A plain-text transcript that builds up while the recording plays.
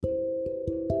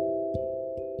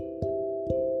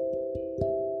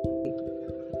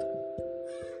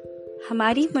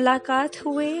हमारी मुलाकात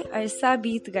हुए अरसा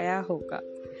बीत गया होगा,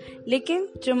 लेकिन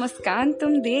जो मुस्कान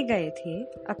तुम दे गए थे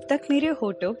अब तक मेरे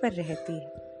होठों पर रहती है।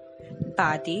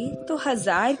 बातें तो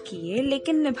हजार किए,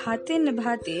 लेकिन निभाते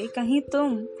निभाते कहीं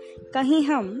तुम कहीं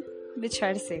हम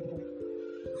बिछड़ से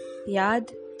गए।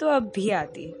 याद तो अब भी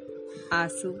आती है,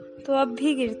 आंसू तो अब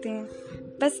भी गिरते हैं,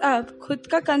 बस अब खुद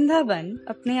का कंधा बन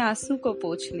अपने आंसू को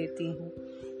पोंछ लेती हूँ।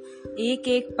 एक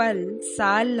एक पल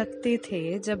साल लगते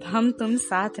थे जब हम तुम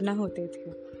साथ न होते थे।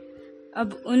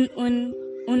 अब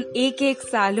उन एक एक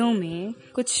सालों में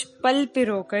कुछ पल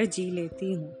पिरोकर जी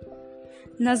लेती हूँ।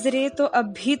 नजरें तो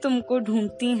अब भी तुमको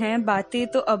ढूंढती हैं, बातें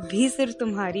तो अब भी सिर्फ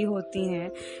तुम्हारी होती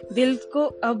हैं। दिल को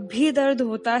अब भी दर्द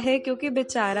होता है क्योंकि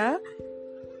बेचारा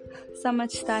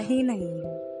समझता ही नहीं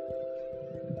है।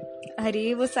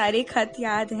 अरे वो सारे खत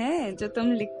याद हैं जो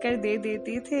तुम लिख कर दे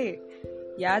देती थे,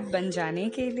 याद बन जाने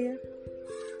के लिए।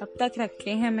 अब तक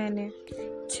रखे हैं मैंने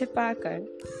छिपा कर,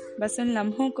 बस उन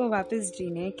लम्हों को वापस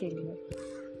जीने के लिए।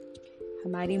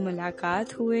 हमारी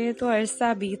मुलाकात हुए तो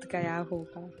अरसा बीत गया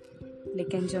होगा,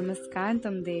 लेकिन जो मुस्कान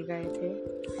तुम दे गए थे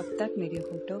अब तक मेरे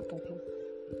होठों पर है।